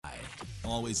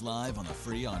always live on the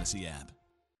free Odyssey app.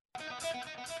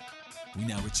 We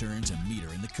now return to Meter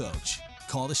and the Coach.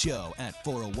 Call the show at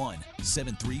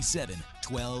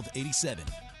 401-737-1287.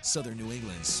 Southern New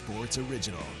England Sports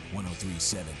Original,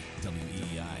 103.7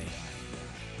 WEEI.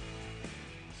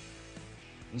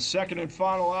 The second and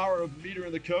final hour of Meter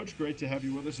and the Coach. Great to have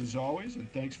you with us as always, and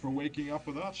thanks for waking up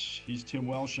with us. He's Tim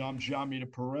Welsh. I'm Jon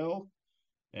Meterperal.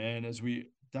 And as we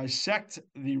dissect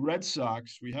the Red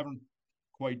Sox, we haven't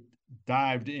quite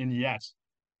dived in yet,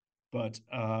 but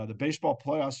the baseball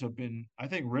playoffs have been, I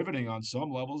think, riveting on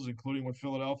some levels, including what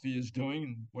Philadelphia is doing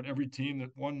and what every team that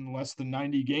won less than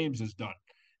 90 games has done.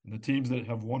 And the teams that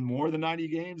have won more than 90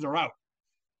 games are out.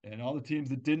 And all the teams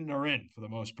that didn't are in for the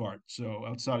most part. So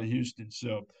outside of Houston.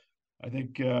 So I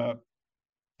think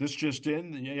this just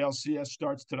in, the ALCS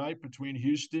starts tonight between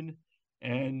Houston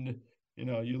and,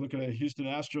 you look at a Houston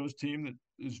Astros team that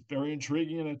is very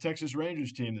intriguing and a Texas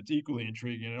Rangers team that's equally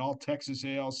intriguing, and all Texas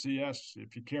ALCS.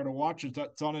 If you care to watch it,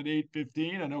 it's on at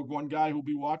 8:15. I know one guy who'll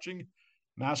be watching,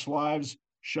 Mass Live's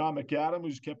Sean McAdam,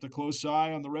 who's kept a close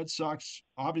eye on the Red Sox,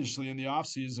 obviously in the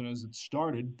offseason as it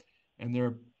started, and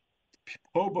their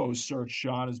Pobo search,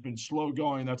 Sean, has been slow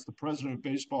going. That's the president of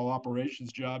baseball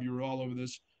operations job. You were all over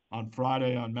this on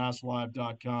Friday on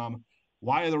MassLive.com.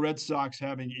 Why are the Red Sox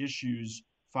having issues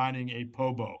finding a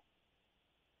Pobo?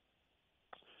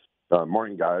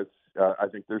 Morning, guys. I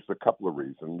think there's a couple of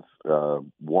reasons.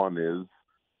 One is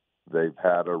they've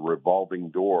had a revolving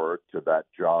door to that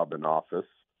job in office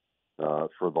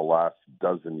for the last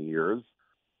dozen years.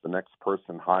 The next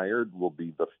person hired will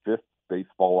be the fifth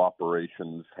baseball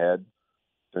operations head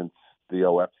since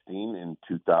Theo Epstein in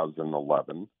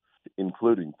 2011,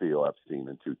 including Theo Epstein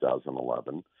in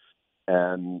 2011.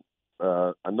 And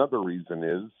another reason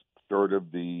is sort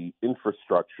of the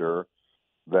infrastructure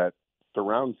that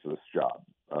surrounds this job.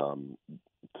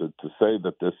 To say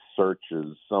that this search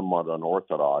is somewhat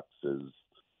unorthodox is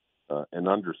an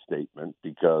understatement,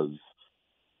 because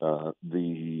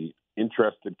the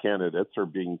interested candidates are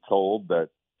being told that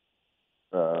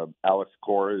Alex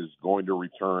Cora is going to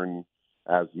return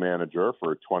as manager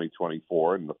for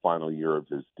 2024 in the final year of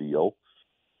his deal.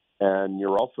 And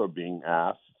you're also being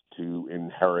asked to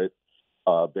inherit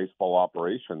baseball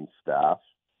operations staff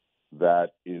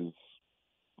that is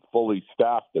fully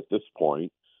staffed at this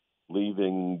point,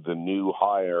 leaving the new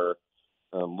hire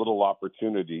a little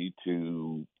opportunity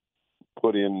to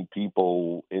put in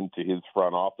people into his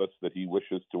front office that he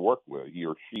wishes to work with, he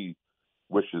or she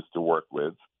wishes to work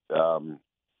with.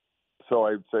 So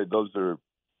I'd say those are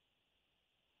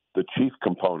the chief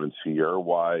components here,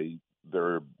 why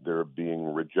they're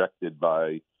being rejected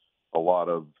by a lot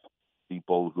of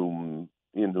people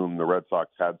in whom the Red Sox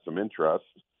had some interest.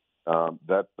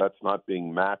 That's not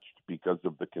being matched because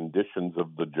of the conditions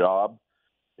of the job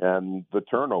and the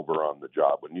turnover on the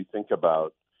job. When you think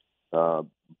about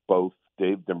both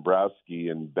Dave Dombrowski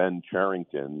and Ben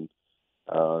Cherington,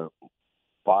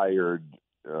 fired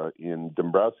in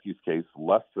Dombrowski's case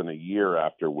less than a year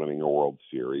after winning a World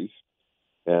Series,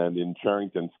 and in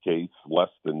Cherington's case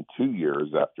less than 2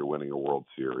 years after winning a World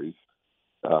Series.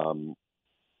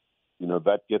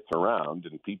 That gets around,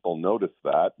 and people notice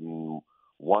that and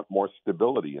want more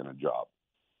stability in a job.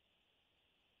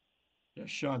 Yeah,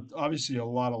 Sean, obviously a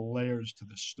lot of layers to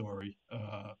this story.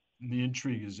 The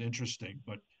intrigue is interesting,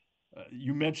 but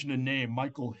you mentioned a name,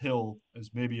 Michael Hill,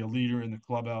 as maybe a leader in the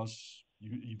clubhouse.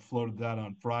 You floated that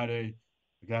on Friday,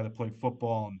 the guy that played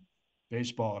football and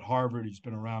baseball at Harvard. He's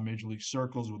been around Major League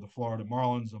circles with the Florida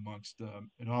Marlins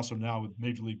and also now with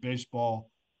Major League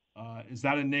Baseball. Is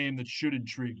that a name that should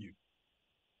intrigue you?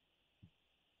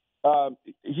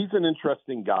 He's an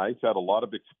interesting guy. He's had a lot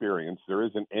of experience. There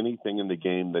isn't anything in the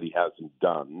game that he hasn't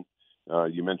done.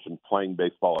 You mentioned playing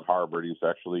baseball at Harvard. He was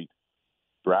actually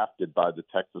drafted by the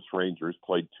Texas Rangers,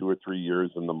 played 2 or 3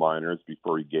 years in the minors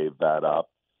before he gave that up,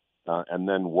 and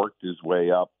then worked his way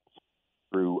up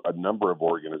through a number of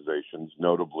organizations,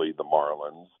 notably the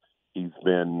Marlins. He's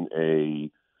been a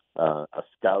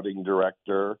scouting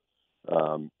director.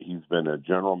 He's been a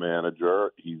general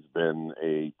manager. He's been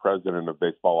a president of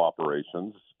baseball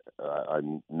operations. I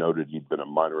noted he'd been a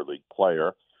minor league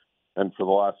player. And for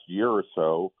the last year or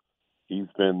so, he's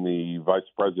been the vice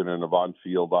president of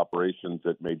on-field operations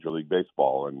at Major League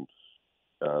Baseball. And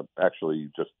actually,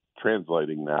 just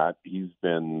translating that, he's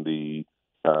been the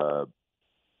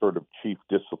sort of chief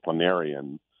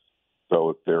disciplinarian. So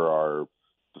if there are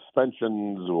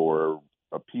suspensions or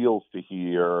appeals to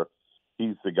hear,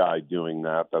 he's the guy doing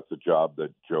that. That's a job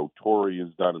that Joe Torre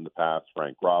has done in the past,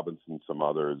 Frank Robinson, some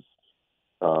others.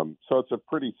 So it's a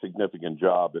pretty significant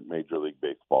job at Major League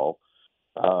Baseball.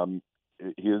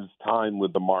 his time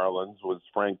with the Marlins was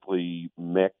frankly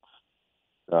mixed.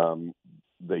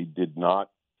 They did not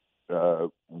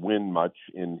win much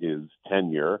in his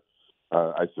tenure.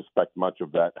 I suspect much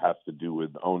of that has to do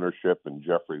with ownership and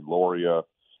Jeffrey Loria,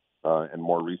 and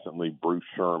more recently Bruce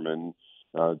Sherman,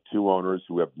 two owners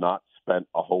who have not spent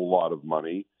a whole lot of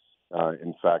money.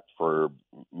 In fact, for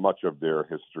much of their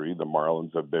history, the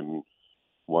Marlins have been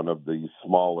one of the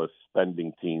smallest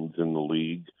spending teams in the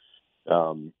league.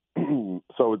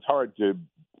 So it's hard to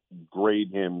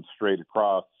grade him straight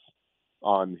across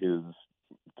on his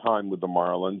time with the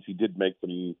Marlins. He did make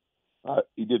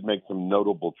some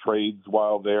notable trades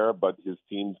while there, but his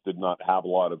teams did not have a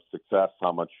lot of success.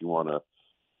 How much you want to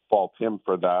fault him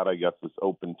for that, I guess, is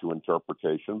open to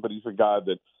interpretation. But he's a guy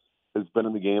that has been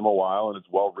in the game a while and is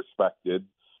well respected.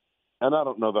 And I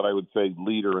don't know that I would say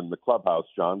leader in the clubhouse,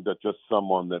 John, but just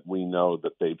someone that we know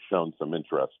that they've shown some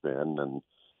interest in. And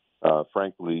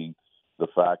frankly, the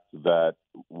fact that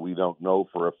we don't know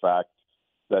for a fact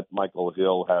that Michael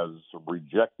Hill has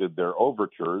rejected their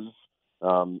overtures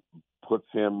puts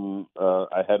him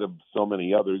ahead of so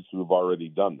many others who've already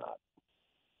done that.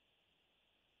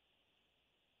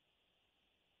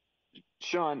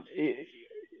 Sean,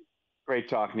 great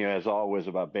talking to you as always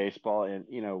about baseball and,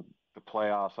 the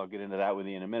playoffs. I'll get into that with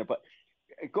you in a minute. But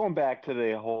going back to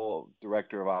the whole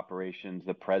director of operations,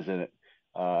 the president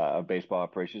of baseball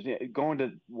operations, going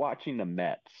to watching the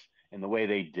Mets and the way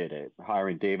they did it,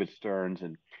 hiring David Stearns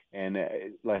and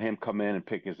let him come in and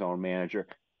pick his own manager.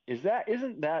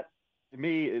 Isn't that, to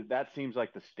me, that seems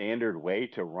like the standard way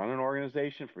to run an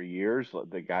organization for years.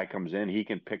 The guy comes in, he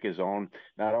can pick his own,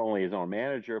 not only his own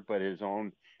manager, but his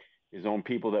own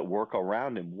people that work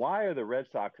around him. Why are the Red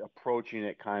Sox approaching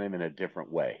it kind of in a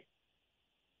different way?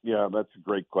 Yeah, that's a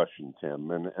great question, Tim.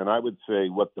 And I would say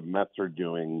what the Mets are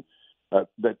doing,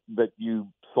 that you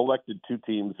selected two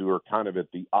teams who are kind of at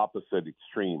the opposite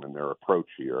extreme in their approach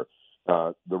here.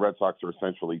 The Red Sox are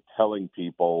essentially telling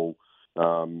people,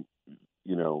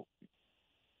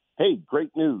 hey,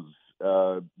 great news.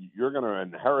 You're going to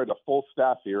inherit a full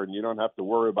staff here, and you don't have to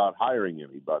worry about hiring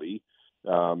anybody.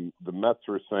 The Mets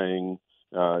are saying,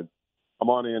 come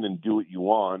on in and do what you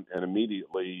want, and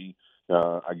immediately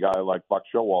a guy like Buck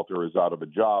Showalter is out of a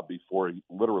job before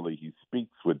he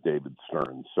speaks with David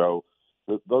Stearns. So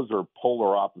those are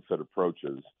polar opposite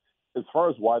approaches. As far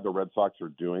as why the Red Sox are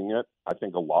doing it, I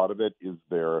think a lot of it is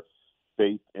their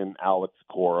faith in Alex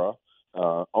Cora,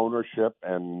 ownership,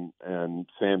 and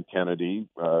Sam Kennedy.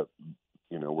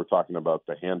 We're talking about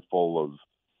the handful of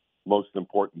most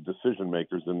important decision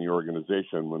makers in the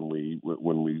organization when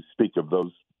we speak of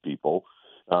those people.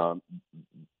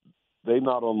 They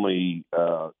not only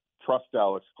trust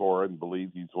Alex Cora and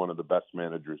believe he's one of the best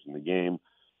managers in the game,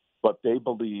 but they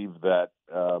believe that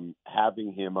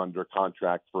having him under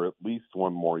contract for at least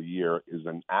one more year is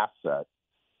an asset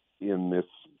in this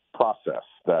process.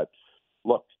 That,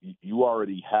 look, you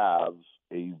already have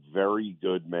a very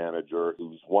good manager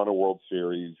who's won a World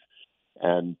Series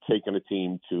and taken a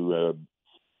team to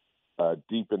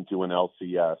deep into an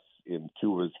LCS in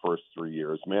two of his first 3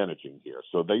 years managing here.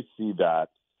 So they see that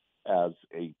as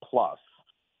a plus.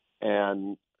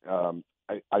 And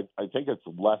I think it's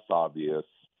less obvious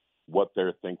what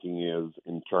their thinking is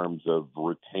in terms of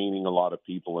retaining a lot of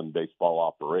people in baseball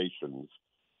operations.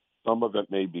 Some of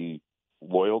it may be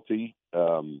loyalty.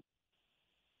 The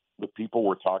people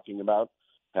we're talking about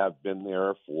have been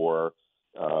there for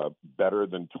better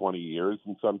than 20 years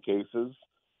in some cases.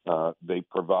 They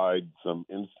provide some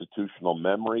institutional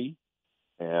memory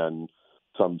and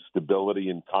some stability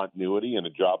and continuity in a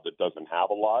job that doesn't have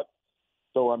a lot.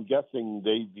 So I'm guessing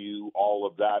they view all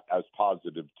of that as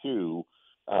positive too.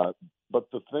 But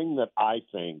the thing that I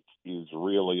think is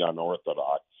really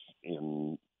unorthodox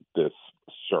in this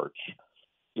search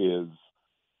is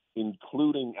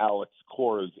including Alex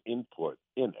Cora's input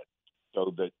in it,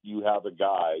 so that you have a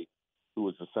guy who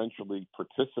is essentially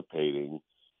participating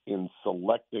in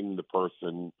selecting the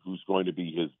person who's going to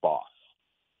be his boss.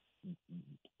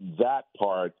 That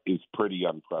part is pretty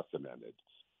unprecedented.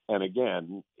 And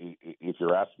again, if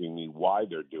you're asking me why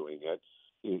they're doing it,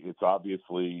 it's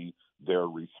obviously their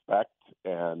respect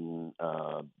and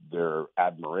their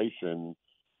admiration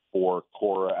for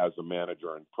Cora as a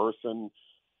manager in person.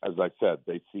 As I said,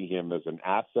 they see him as an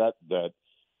asset that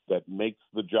makes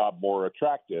the job more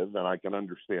attractive, and I can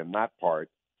understand that part.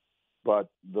 But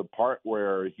the part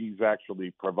where he's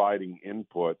actually providing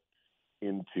input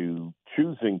into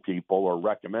choosing people or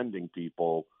recommending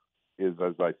people is,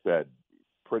 as I said,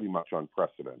 pretty much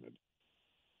unprecedented.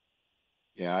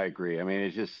 Yeah, I agree. I mean,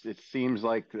 it seems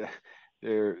like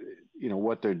they're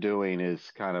what they're doing is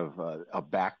kind of a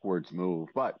backwards move.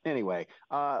 But anyway,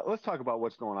 let's talk about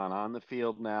what's going on the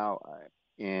field now.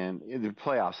 And the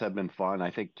playoffs have been fun.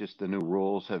 I think just the new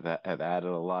rules have added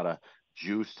a lot of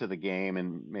juice to the game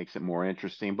and makes it more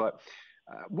interesting. But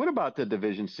what about the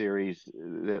division series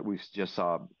that we just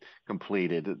saw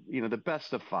completed? The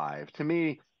best of five. To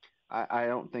me, I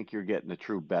don't think you're getting a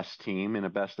true best team in a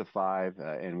best of five,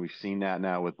 and we've seen that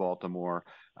now with Baltimore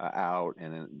out,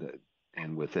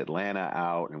 and with Atlanta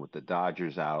out, and with the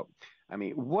Dodgers out. I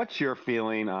mean, what's your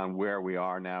feeling on where we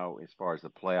are now as far as the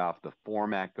playoff, the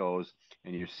format goes?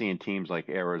 And you're seeing teams like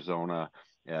Arizona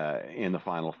in the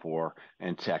Final Four,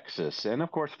 and Texas, and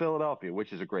of course Philadelphia,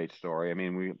 which is a great story. I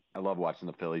mean, I love watching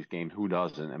the Phillies game. Who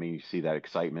doesn't? I mean, you see that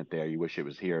excitement there. You wish it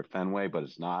was here at Fenway, but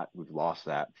it's not. We've lost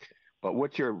that. But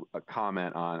what's your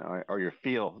comment on, or your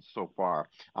feel so far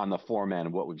on the format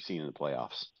and what we've seen in the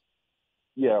playoffs?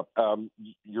 Yeah,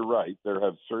 you're right. There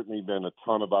have certainly been a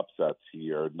ton of upsets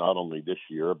here, not only this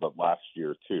year, but last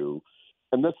year too.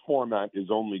 And this format is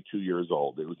only 2 years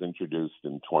old. It was introduced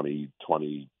in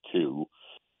 2022.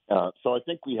 So I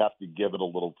think we have to give it a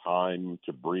little time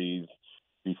to breathe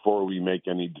before we make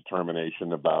any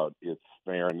determination about its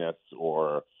fairness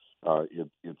or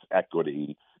its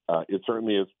equity. It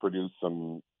certainly has produced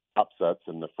some upsets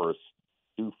in the first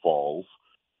two falls,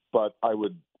 but I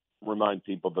would remind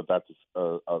people that that's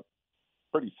a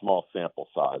pretty small sample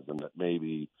size and that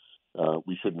maybe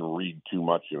we shouldn't read too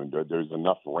much into it. There's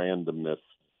enough randomness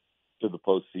to the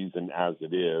postseason as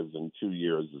it is, and 2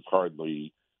 years is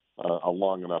hardly a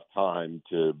long enough time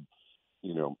to,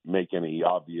 make any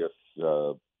obvious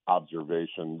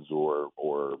observations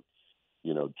or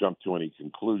jump to any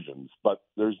conclusions. But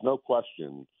there's no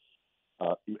question.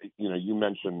 You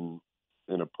mentioned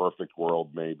in a perfect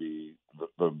world, maybe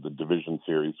the division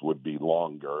series would be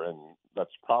longer, and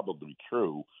that's probably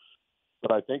true.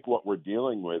 But I think what we're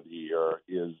dealing with here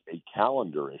is a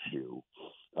calendar issue.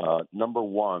 Number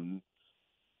one,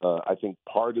 I think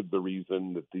part of the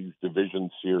reason that these division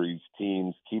series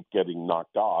teams keep getting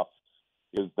knocked off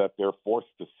is that they're forced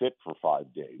to sit for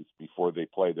 5 days before they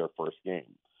play their first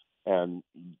game. And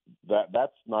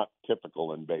that's not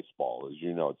typical in baseball. As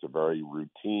you know, it's a very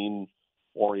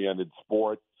routine-oriented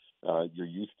sport. You're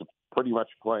used to pretty much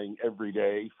playing every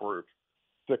day for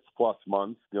 6+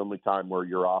 months. The only time where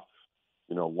you're off,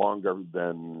 longer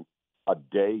than a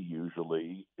day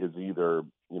usually is either,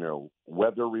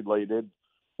 weather-related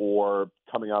or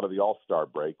coming out of the All-Star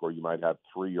break, where you might have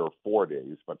 3 or 4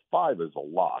 days. But 5 is a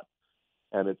lot.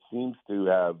 And it seems to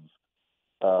have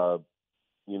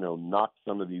knock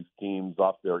some of these teams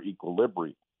off their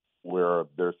equilibrium, where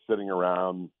they're sitting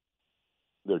around,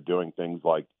 they're doing things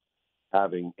like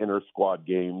having inter-squad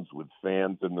games with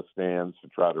fans in the stands to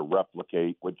try to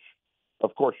replicate, which,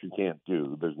 of course, you can't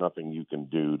do. There's nothing you can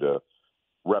do to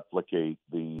replicate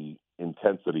the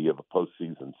intensity of a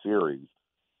postseason series.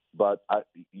 But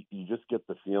you just get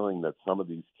the feeling that some of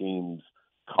these teams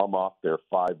come off their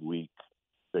 5-week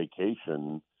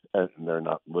vacation, and they're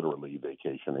not literally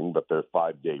vacationing, but their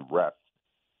 5-day rest,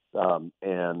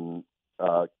 and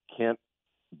can't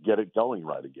get it going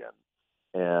right again.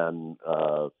 And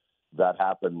that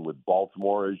happened with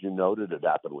Baltimore, as you noted. It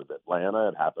happened with Atlanta.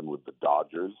 It happened with the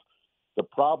Dodgers. The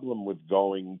problem with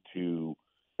going to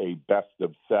a best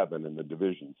of 7 in the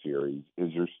division series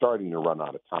is you're starting to run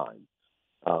out of time.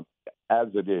 As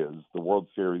it is, the World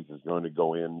Series is going to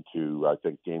go into, I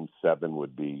think, Game 7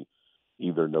 would be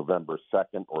either November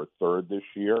 2nd or 3rd this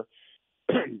year.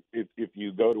 If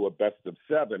you go to a best of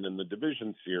 7 in the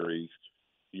division series,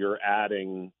 you're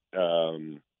adding,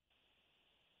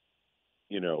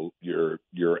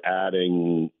 you're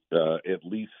adding at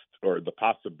least, or the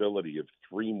possibility of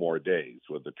 3 more days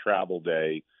with a travel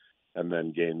day, and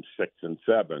then Games 6 and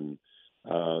 7.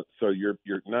 So you're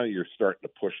starting to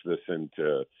push this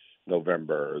into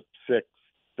November 6th,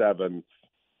 7th.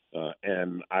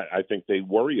 And I think they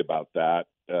worry about that,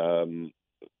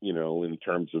 in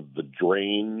terms of the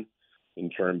drain, in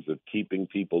terms of keeping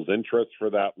people's interest for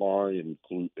that long,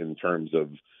 in terms of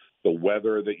the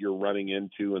weather that you're running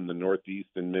into in the Northeast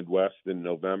and Midwest in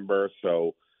November.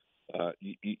 So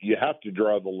you have to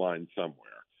draw the line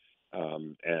somewhere.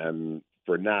 And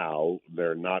for now,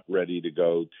 they're not ready to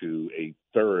go to a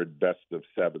third best of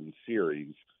 7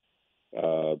 series,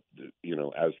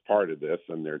 as part of this.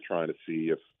 And they're trying to see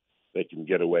if they can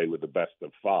get away with the best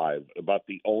of 5. About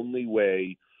the only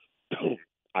way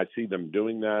I see them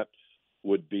doing that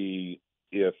would be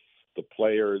if the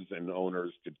players and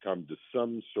owners could come to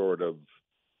some sort of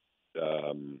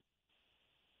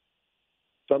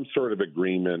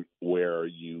agreement where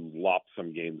you lop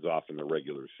some games off in the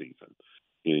regular season.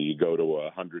 you go to a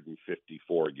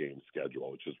 154 game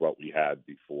schedule, which is what we had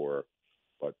before,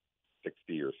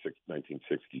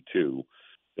 1962.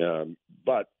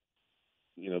 But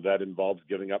that involves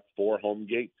giving up 4 home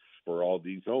gates for all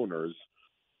these owners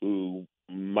who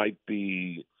might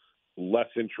be less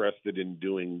interested in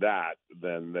doing that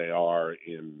than they are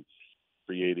in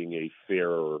creating a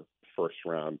fairer first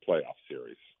round playoff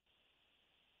series.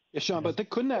 Yeah, Sean, but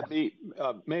couldn't that be?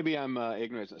 Maybe I'm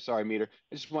ignorant. Sorry, Meter.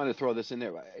 I just wanted to throw this in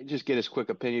there. Just get his quick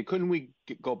opinion. Couldn't we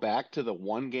go back to the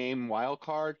 1-game wild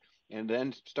card and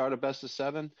then start a best of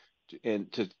 7 to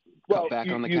cut back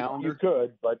on the calendar? You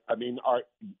could, but I mean,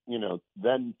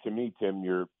 then to me, Tim,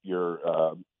 you're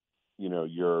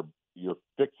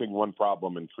fixing one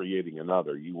problem and creating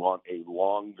another. You want a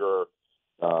longer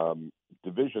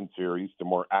division series to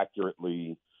more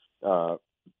accurately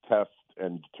test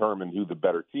and determine who the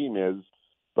better team is,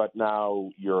 but now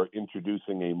you're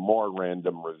introducing a more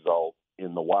random result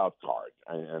in the wild card.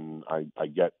 And I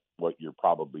get what you're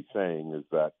probably saying is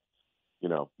that,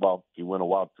 if you win a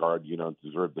wild card, you don't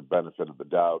deserve the benefit of the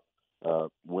doubt.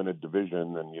 Win a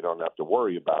division and you don't have to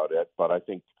worry about it. But I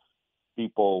think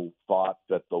people thought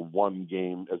that the one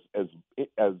game, as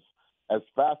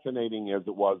fascinating as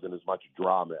it was and as much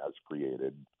drama as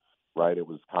created, right? It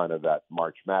was kind of that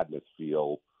March Madness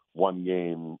feel, 1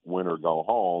 game, win or go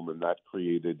home, and that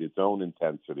created its own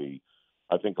intensity.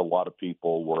 I think a lot of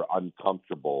people were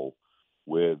uncomfortable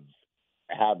with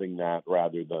having that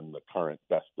rather than the current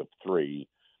best of 3.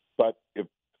 But if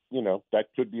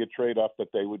that could be a trade-off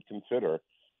that they would consider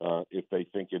if they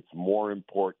think it's more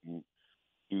important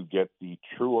to get the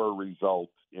truer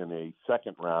result in a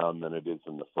second round than it is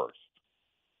in the first.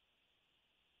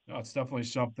 No, it's definitely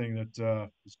something that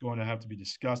is going to have to be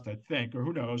discussed, I think, or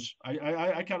who knows.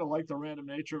 I kind of like the random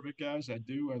nature of it, guys. I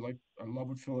do. I love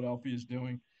what Philadelphia is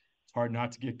doing. It's hard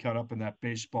not to get caught up in that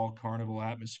baseball carnival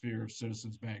atmosphere of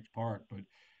Citizens Bank Park. But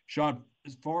Sean,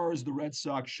 as far as the Red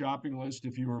Sox shopping list,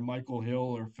 if you were Michael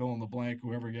Hill or fill in the blank,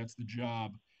 whoever gets the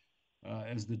job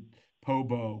as the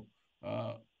Pobo,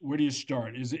 where do you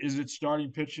start? Is it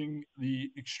starting pitching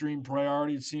the extreme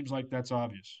priority? It seems like that's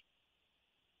obvious.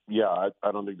 Yeah,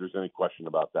 I don't think there's any question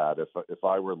about that. If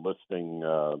I were listing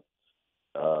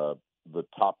the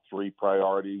top 3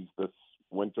 priorities this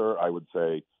winter, I would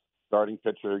say starting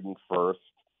pitching first,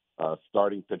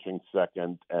 starting pitching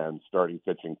second, and starting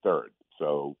pitching third.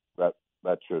 So that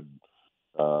should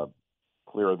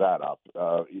clear that up.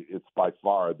 It's by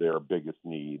far their biggest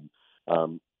need.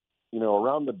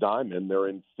 Around the diamond, they're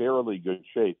in fairly good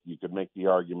shape. You could make the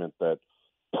argument that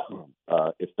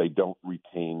if they don't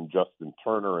retain Justin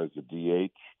Turner as a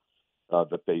DH,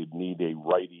 that they need a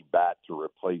righty bat to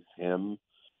replace him,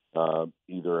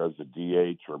 either as a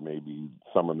DH or maybe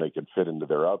someone they could fit into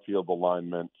their outfield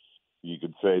alignment. You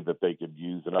could say that they could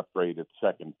use an upgrade at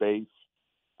second base,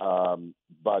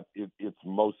 but it's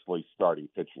mostly starting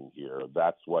pitching here.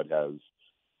 That's what has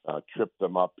tripped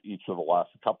them up each of the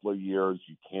last couple of years.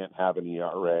 You can't have an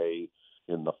ERA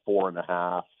in the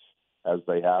 4.5 as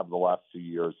they have the last 2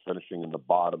 years, finishing in the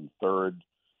bottom third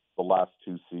the last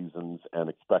 2 seasons, and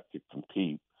expect to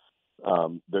compete.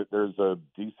 There's a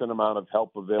decent amount of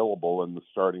help available in the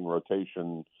starting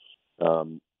rotation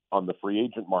on the free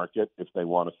agent market if they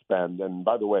want to spend. And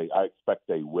by the way, I expect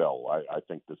they will. I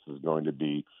think this is going to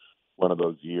be one of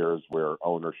those years where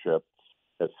ownership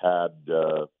has had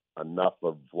enough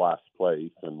of last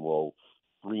place and will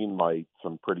greenlight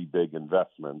some pretty big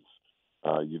investments.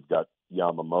 You've got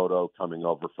Yamamoto coming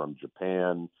over from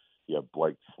Japan. You have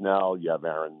Blake Snell. You have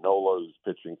Aaron Nola, who's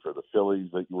pitching for the Phillies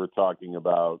that you were talking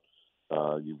about.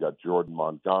 You've got Jordan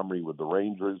Montgomery with the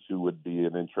Rangers, who would be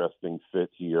an interesting fit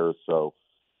here. So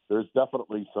there's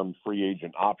definitely some free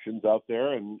agent options out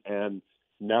there. And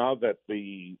now that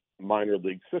the minor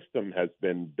league system has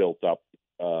been built up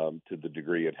to the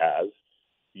degree it has,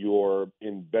 you're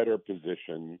in better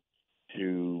position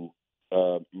to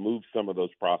move some of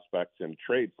those prospects and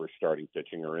trade for starting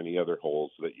pitching or any other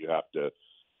holes that you have to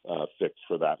fix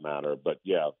for that matter. But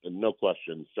yeah, no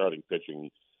question, starting pitching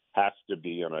has to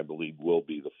be, and I believe will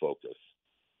be, the focus.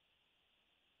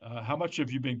 How much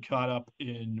have you been caught up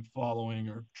in following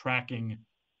or tracking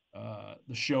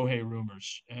the Shohei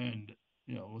rumors? And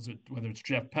whether it's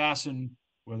Jeff Passan,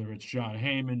 whether it's John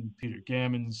Heyman, Peter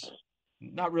Gammons,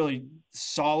 not really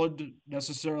solid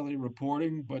necessarily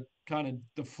reporting, but kind of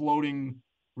the floating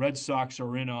Red Sox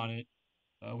are in on it.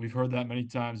 We've heard that many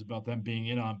times about them being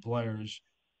in on players.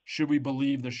 Should we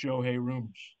believe the Shohei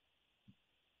rumors?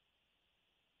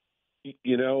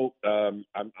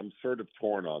 I'm sort of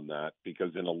torn on that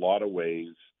because in a lot of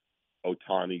ways,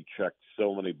 Ohtani checked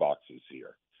so many boxes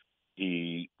here.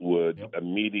 He would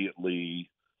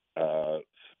immediately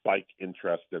spike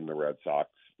interest in the Red Sox,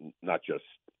 not just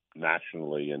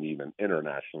nationally and even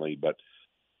internationally, but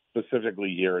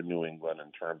specifically here in New England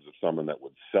in terms of someone that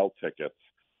would sell tickets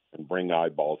and bring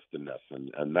eyeballs to NESN.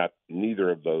 And that neither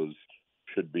of those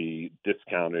should be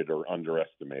discounted or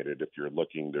underestimated if you're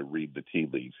looking to read the tea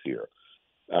leaves here.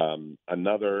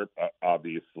 Another,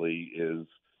 obviously, is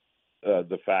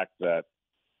the fact that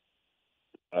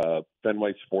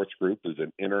Fenway Sports Group is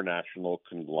an international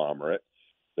conglomerate.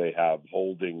 They have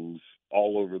holdings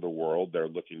all over the world. They're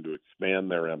looking to expand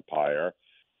their empire.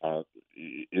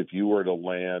 If you were to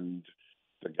land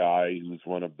the guy who's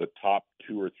one of the top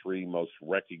 2 or 3 most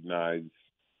recognized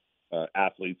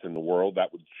athletes in the world,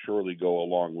 that would surely go a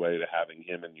long way to having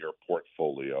him in your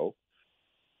portfolio.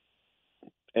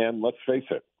 And let's face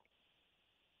it,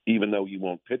 even though he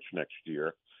won't pitch next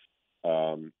year,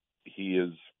 he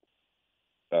is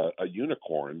a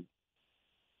unicorn,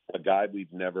 a guy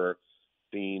we've never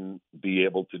seen be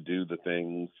able to do the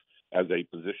things as a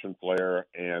position player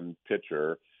and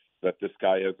pitcher that this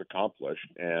guy has accomplished,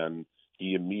 and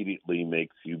he immediately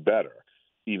makes you better,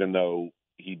 even though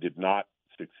he did not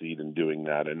succeed in doing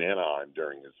that in Anaheim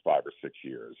during his 5 or 6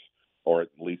 years, or at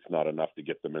least not enough to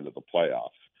get them into the playoffs.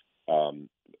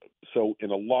 So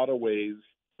in a lot of ways,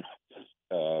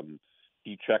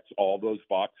 he checks all those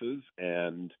boxes,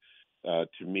 and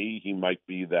to me, he might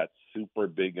be that super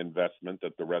big investment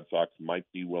that the Red Sox might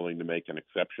be willing to make an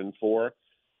exception for.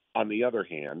 On the other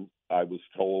hand, I was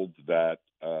told that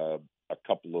a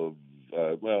couple of,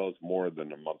 it's more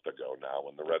than a month ago now,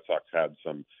 when the Red Sox had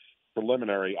some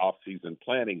preliminary off-season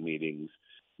planning meetings,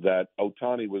 that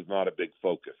Ohtani was not a big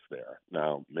focus there.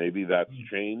 Now, maybe that's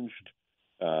changed.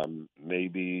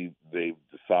 Maybe they've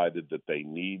decided that they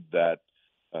need that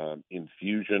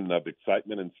infusion of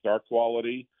excitement and star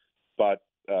quality. But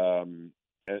the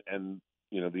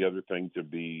other thing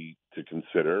to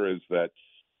consider is that,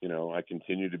 I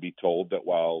continue to be told that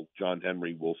while John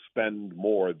Henry will spend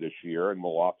more this year and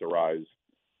will authorize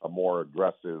a more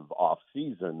aggressive off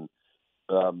season,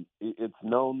 it's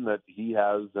known that he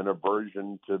has an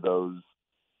aversion to those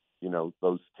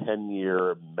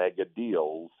 10-year mega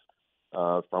deals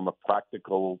from a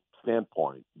practical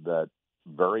standpoint, that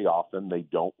very often they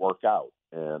don't work out,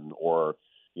 or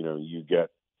you get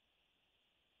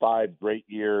 5 great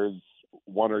years,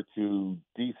 1 or 2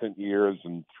 decent years,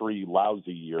 and 3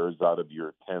 lousy years out of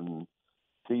your 10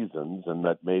 seasons, and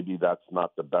that maybe that's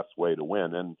not the best way to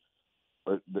win. And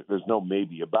there's no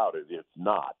maybe about it. It's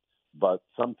not. But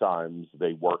sometimes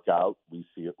they work out. We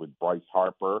see it with Bryce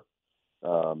Harper,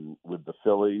 with the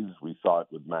Phillies. We saw it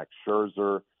with Max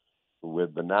Scherzer,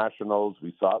 with the Nationals.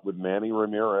 We saw it with Manny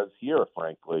Ramirez here,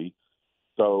 frankly.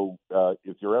 So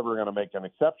if you're ever going to make an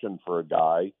exception for a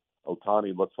guy,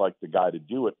 Ohtani looks like the guy to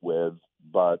do it with,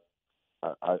 but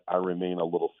I remain a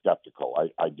little skeptical.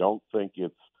 I don't think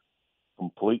it's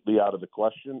completely out of the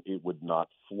question. It would not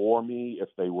floor me if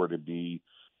they were to be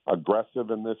aggressive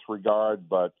in this regard,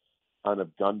 but kind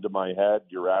of gun to my head,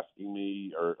 you're asking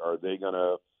me, are they going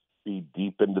to be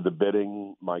deep into the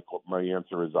bidding? My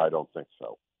answer is I don't think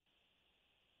so.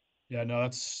 Yeah, no,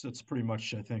 that's pretty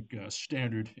much, I think,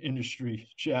 standard industry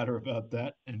chatter about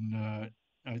that. And I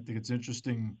think it's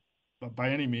interesting, but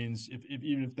by any means,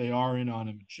 even if they are in on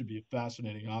him, it should be a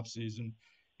fascinating offseason,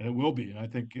 and it will be. And I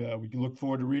think we can look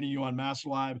forward to reading you on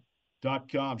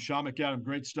MassLive.com. Sean McAdam,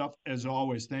 great stuff as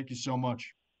always. Thank you so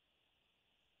much.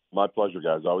 My pleasure,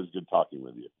 guys. Always good talking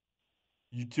with you.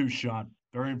 You too, Sean.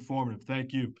 Very informative.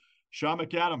 Thank you. Sean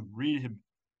McAdam, read him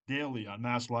daily on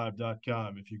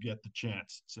MassLive.com if you get the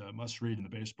chance. It's a must read in the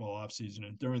baseball offseason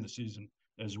and during the season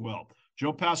as well.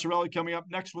 Joe Passarelli coming up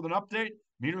next with an update.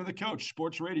 Meter of the Coach,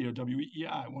 Sports Radio,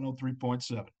 WEEI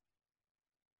 103.7.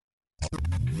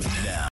 Now,